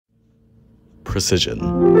precision.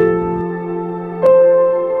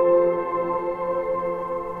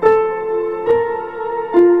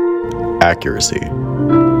 Accuracy.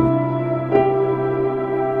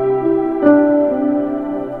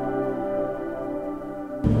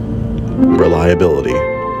 Reliability.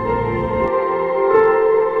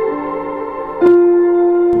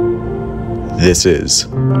 This is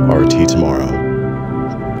RT Tomorrow.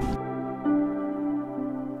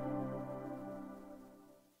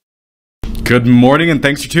 Good morning and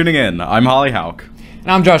thanks for tuning in. I'm Holly Hauk.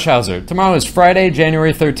 And I'm Josh Hauser. Tomorrow is Friday,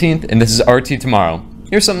 January 13th, and this is RT Tomorrow.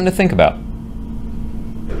 Here's something to think about.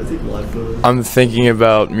 I'm thinking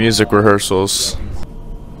about music rehearsals.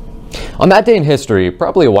 On that day in history,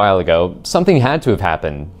 probably a while ago, something had to have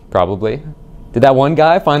happened, probably. Did that one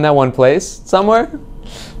guy find that one place somewhere?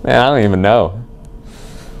 Man, I don't even know.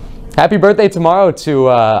 Happy birthday tomorrow to,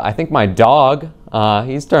 I think my dog.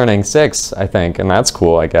 He's turning 6, I think, and that's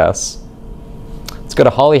cool, I guess. Let's go to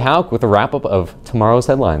Holly Hauk with a wrap-up of tomorrow's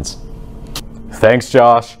headlines. Thanks,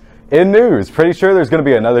 Josh. In news, pretty sure there's going to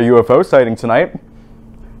be another UFO sighting tonight.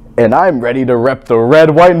 And I'm ready to rep the red,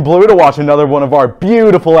 white, and blue to watch another one of our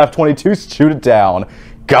beautiful F-22s shoot it down.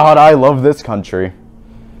 God, I love this country.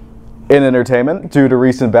 In entertainment, due to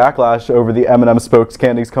recent backlash over the M&M Spokes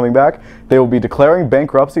candies coming back, they will be declaring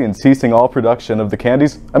bankruptcy and ceasing all production of the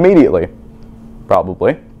candies immediately.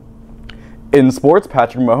 Probably. In sports,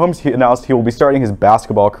 Patrick Mahomes announced he will be starting his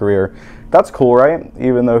basketball career. That's cool, right?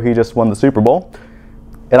 Even though he just won the Super Bowl.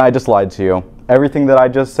 And I just lied to you. Everything that I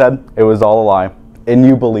just said, it was all a lie. And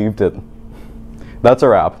you believed it. That's a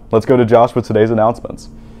wrap. Let's go to Josh with today's announcements.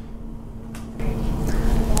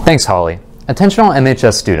 Thanks, Holly. Attention all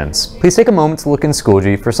MHS students. Please take a moment to look in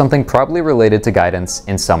Schoology for something probably related to guidance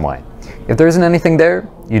in some way. If there isn't anything there,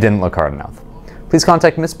 you didn't look hard enough. Please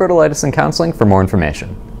contact Ms. Bertolitis in counseling for more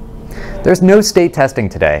information. There's no state testing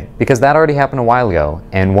today because that already happened a while ago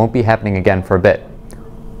and won't be happening again for a bit.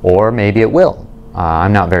 Or maybe it will.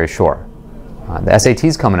 I'm not very sure. The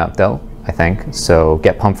SAT's coming up though, I think, so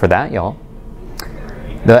get pumped for that, y'all.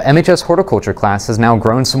 The MHS horticulture class has now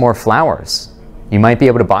grown some more flowers. You might be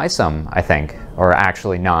able to buy some, I think, or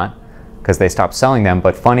actually not, because they stopped selling them,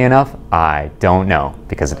 but funny enough, I don't know,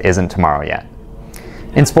 because it isn't tomorrow yet.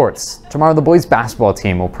 In sports, tomorrow the boys basketball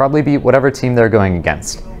team will probably beat whatever team they're going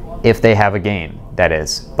against. If they have a game, that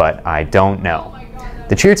is, but I don't know.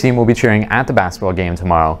 The cheer team will be cheering at the basketball game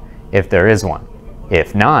tomorrow, if there is one.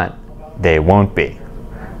 If not, they won't be.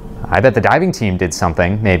 I bet the diving team did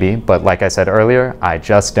something, maybe, but like I said earlier, I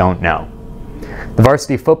just don't know. The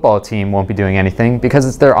varsity football team won't be doing anything because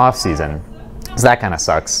it's their off season. So that kind of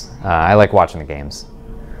sucks. I like watching the games.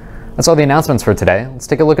 That's all the announcements for today. Let's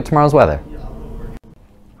take a look at tomorrow's weather.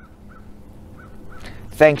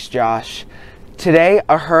 Thanks, Josh. Today,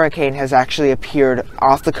 a hurricane has actually appeared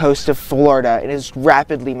off the coast of Florida and is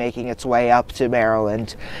rapidly making its way up to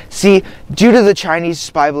Maryland. See, due to the Chinese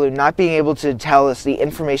spy balloon not being able to tell us the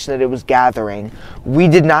information that it was gathering, we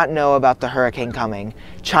did not know about the hurricane coming.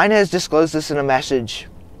 China has disclosed this in a message,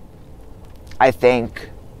 I think.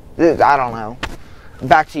 I don't know.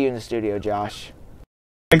 Back to you in the studio, Josh.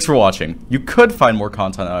 Thanks for watching. You could find more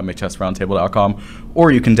content at mhsroundtable.com,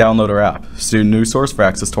 or you can download our app, student news source for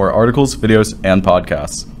access to our articles, videos, and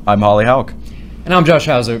podcasts. I'm Holly Hauk. And I'm Josh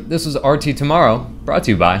Hauser. This is RT Tomorrow, brought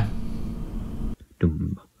to you by...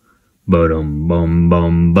 Ba-dum bum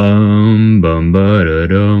bum bum bum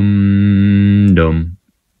ba-da-dum dum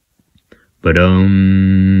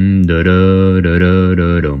ba-dum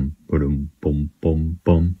da-da-da-da-da-dum ba-dum bum bum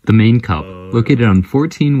bum. The Main Cup, located on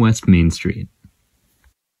 14 West Main Street.